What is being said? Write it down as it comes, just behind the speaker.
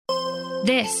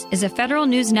This is a Federal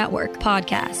News Network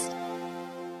podcast.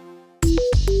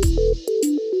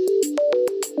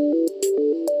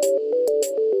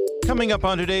 Coming up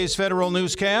on today's Federal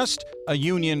Newscast, a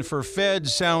union for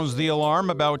feds sounds the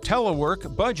alarm about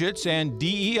telework, budgets, and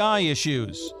DEI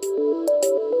issues.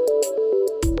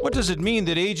 What does it mean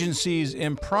that agencies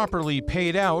improperly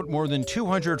paid out more than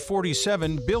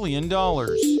 $247 billion?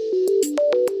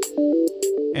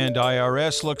 And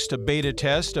IRS looks to beta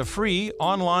test a free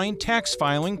online tax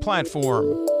filing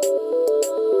platform.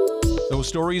 Those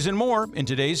stories and more in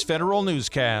today's Federal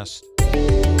Newscast.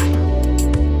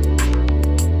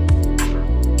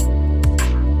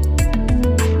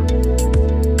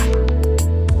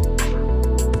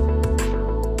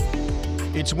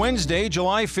 It's Wednesday,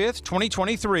 July 5th,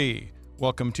 2023.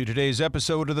 Welcome to today's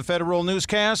episode of the Federal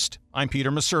Newscast. I'm Peter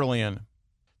Masurlian.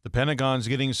 The Pentagon's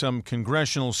getting some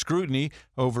congressional scrutiny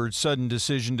over its sudden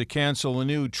decision to cancel a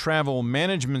new travel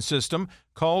management system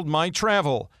called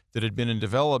MyTravel that had been in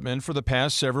development for the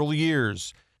past several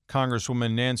years.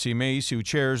 Congresswoman Nancy Mace, who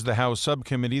chairs the House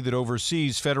subcommittee that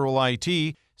oversees federal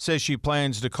IT, says she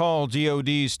plans to call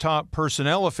DoD's top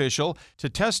personnel official to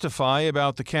testify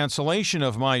about the cancellation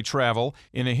of MyTravel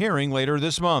in a hearing later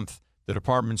this month. The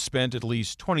department spent at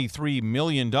least $23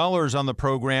 million on the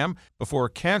program before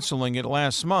canceling it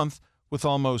last month with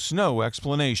almost no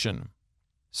explanation.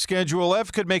 Schedule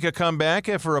F could make a comeback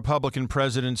if a Republican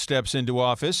president steps into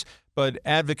office, but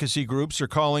advocacy groups are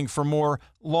calling for more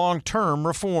long-term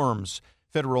reforms.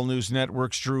 Federal News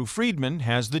Network's Drew Friedman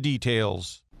has the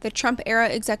details. The Trump-era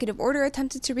executive order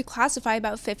attempted to reclassify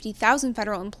about 50,000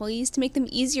 federal employees to make them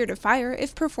easier to fire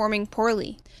if performing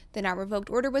poorly. The now-revoked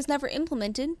order was never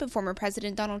implemented, but former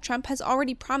President Donald Trump has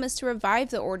already promised to revive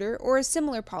the order or a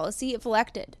similar policy if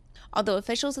elected. Although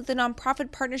officials at the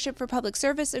nonprofit Partnership for Public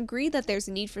Service agree that there's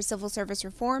a need for civil service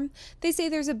reform, they say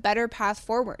there's a better path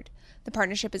forward. The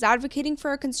partnership is advocating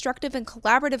for a constructive and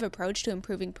collaborative approach to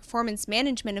improving performance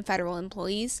management of federal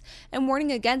employees and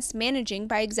warning against managing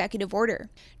by executive order.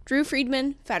 Drew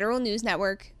Friedman, Federal News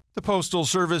Network. The Postal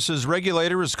Service's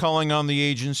regulator is calling on the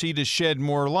agency to shed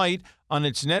more light on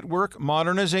its network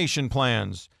modernization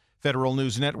plans. Federal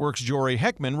News Network's Jory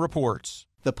Heckman reports.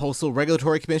 The Postal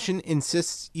Regulatory Commission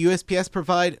insists USPS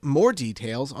provide more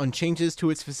details on changes to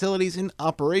its facilities and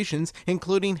operations,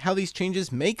 including how these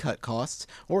changes may cut costs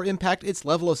or impact its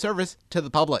level of service to the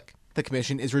public. The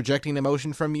Commission is rejecting a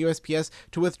motion from USPS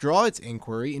to withdraw its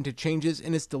inquiry into changes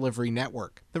in its delivery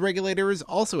network. The regulator is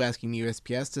also asking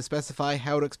USPS to specify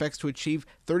how it expects to achieve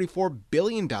 $34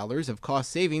 billion of cost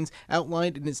savings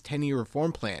outlined in its 10-year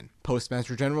reform plan.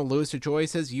 Postmaster General Louis DeJoy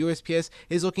says USPS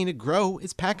is looking to grow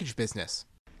its package business.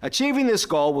 Achieving this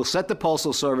goal will set the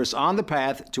Postal Service on the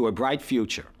path to a bright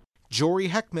future. Jory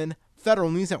Heckman, Federal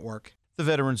News Network. The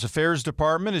Veterans Affairs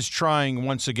Department is trying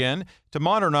once again to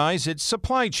modernize its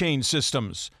supply chain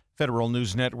systems. Federal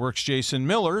News Network's Jason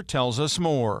Miller tells us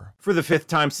more. For the fifth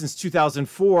time since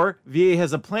 2004, VA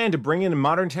has a plan to bring in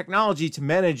modern technology to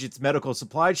manage its medical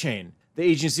supply chain. The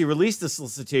agency released a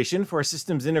solicitation for a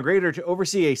systems integrator to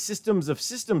oversee a systems of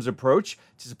systems approach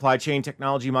to supply chain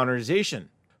technology modernization.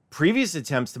 Previous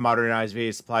attempts to modernize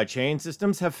VA supply chain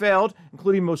systems have failed,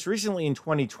 including most recently in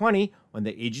 2020, when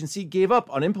the agency gave up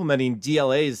on implementing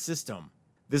DLA's system.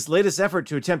 This latest effort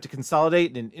to attempt to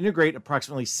consolidate and integrate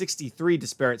approximately 63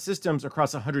 disparate systems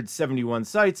across 171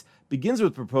 sites begins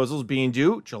with proposals being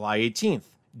due July 18th.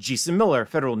 Jason Miller,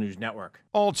 Federal News Network.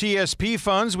 All TSP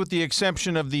funds, with the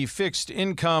exception of the Fixed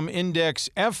Income Index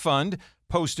F Fund,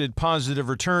 posted positive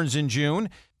returns in June.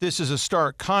 This is a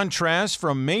stark contrast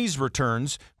from May's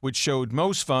returns, which showed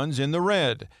most funds in the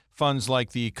red. Funds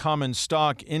like the Common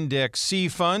Stock Index C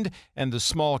Fund and the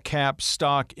Small Cap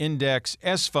Stock Index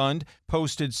S Fund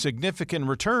posted significant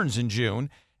returns in June.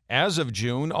 As of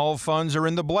June, all funds are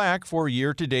in the black for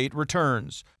year-to-date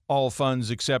returns. All funds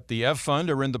except the F Fund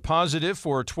are in the positive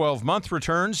for 12-month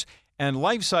returns, and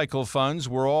life cycle funds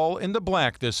were all in the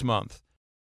black this month.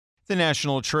 The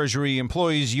National Treasury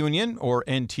Employees Union, or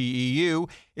NTEU,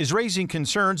 is raising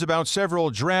concerns about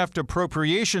several draft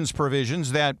appropriations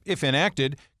provisions that, if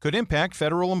enacted, could impact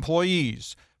federal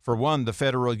employees. For one, the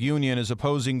federal union is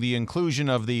opposing the inclusion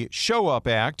of the Show Up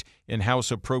Act in House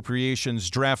Appropriations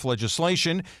draft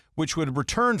legislation, which would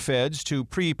return feds to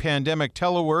pre-pandemic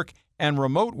telework and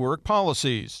remote work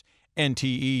policies.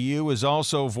 NTEU is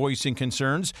also voicing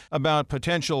concerns about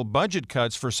potential budget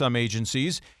cuts for some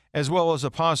agencies, as well as a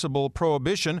possible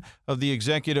prohibition of the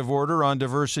executive order on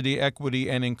diversity, equity,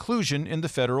 and inclusion in the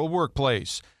federal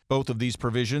workplace. Both of these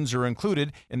provisions are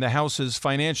included in the House's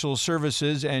Financial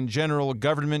Services and General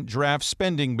Government Draft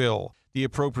Spending Bill. The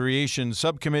Appropriations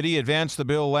Subcommittee advanced the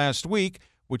bill last week,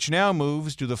 which now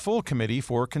moves to the full committee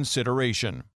for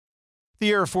consideration.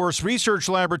 The Air Force Research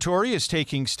Laboratory is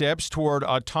taking steps toward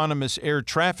autonomous air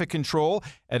traffic control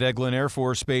at Eglin Air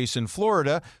Force Base in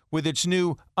Florida with its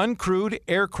new Uncrewed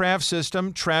Aircraft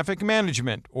System Traffic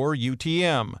Management, or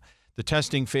UTM. The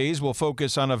testing phase will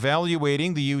focus on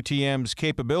evaluating the UTM's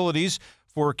capabilities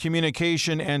for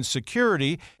communication and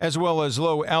security, as well as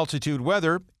low-altitude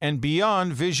weather and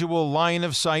beyond visual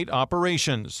line-of-sight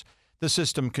operations. The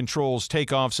system controls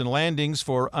takeoffs and landings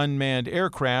for unmanned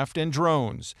aircraft and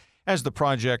drones. As the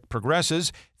project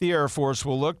progresses, the Air Force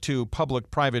will look to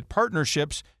public-private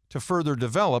partnerships to further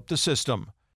develop the system.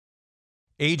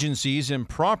 Agencies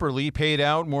improperly paid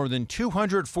out more than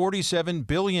 $247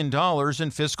 billion in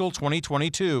fiscal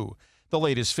 2022. The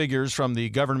latest figures from the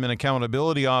Government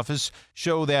Accountability Office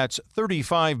show that's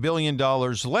 $35 billion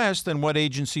less than what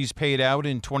agencies paid out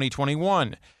in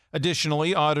 2021.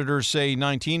 Additionally, auditors say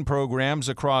 19 programs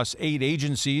across 8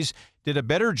 agencies did a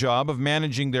better job of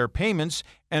managing their payments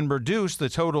and reduced the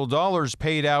total dollars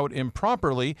paid out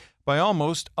improperly by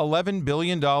almost $11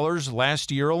 billion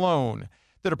last year alone.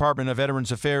 The Department of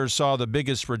Veterans Affairs saw the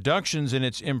biggest reductions in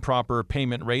its improper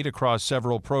payment rate across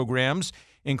several programs,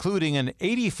 including an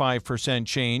 85%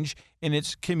 change in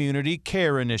its Community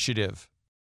Care Initiative.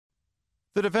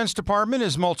 The Defense Department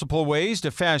has multiple ways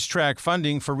to fast-track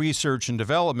funding for research and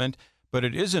development, but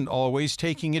it isn't always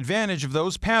taking advantage of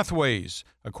those pathways,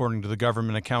 according to the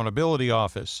Government Accountability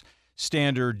Office.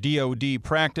 Standard DoD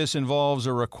practice involves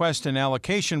a request and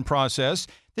allocation process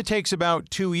that takes about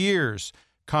 2 years.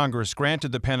 Congress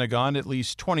granted the Pentagon at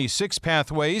least 26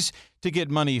 pathways to get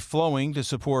money flowing to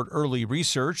support early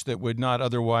research that would not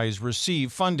otherwise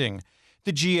receive funding.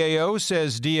 The GAO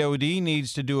says DoD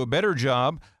needs to do a better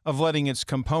job of letting its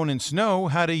components know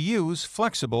how to use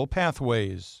flexible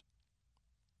pathways.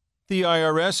 The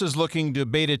IRS is looking to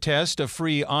beta test a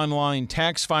free online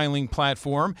tax filing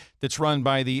platform that's run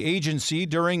by the agency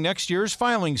during next year's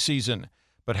filing season.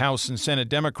 But House and Senate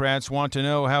Democrats want to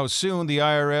know how soon the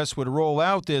IRS would roll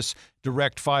out this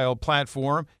direct file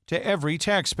platform to every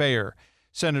taxpayer.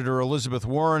 Senator Elizabeth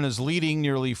Warren is leading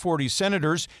nearly 40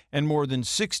 senators and more than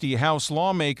 60 House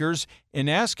lawmakers in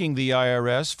asking the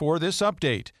IRS for this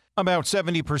update. About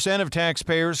 70% of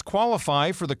taxpayers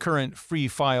qualify for the current free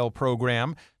file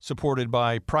program, supported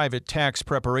by private tax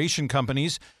preparation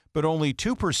companies, but only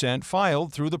 2%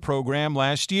 filed through the program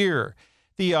last year.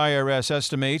 The IRS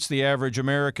estimates the average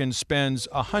American spends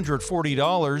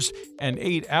 $140 and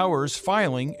 8 hours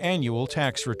filing annual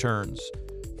tax returns.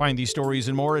 Find these stories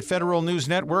and more at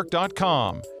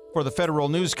federalnewsnetwork.com. For the Federal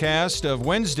Newscast of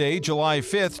Wednesday, July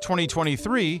 5th,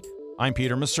 2023, I'm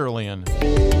Peter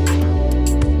Masurlian.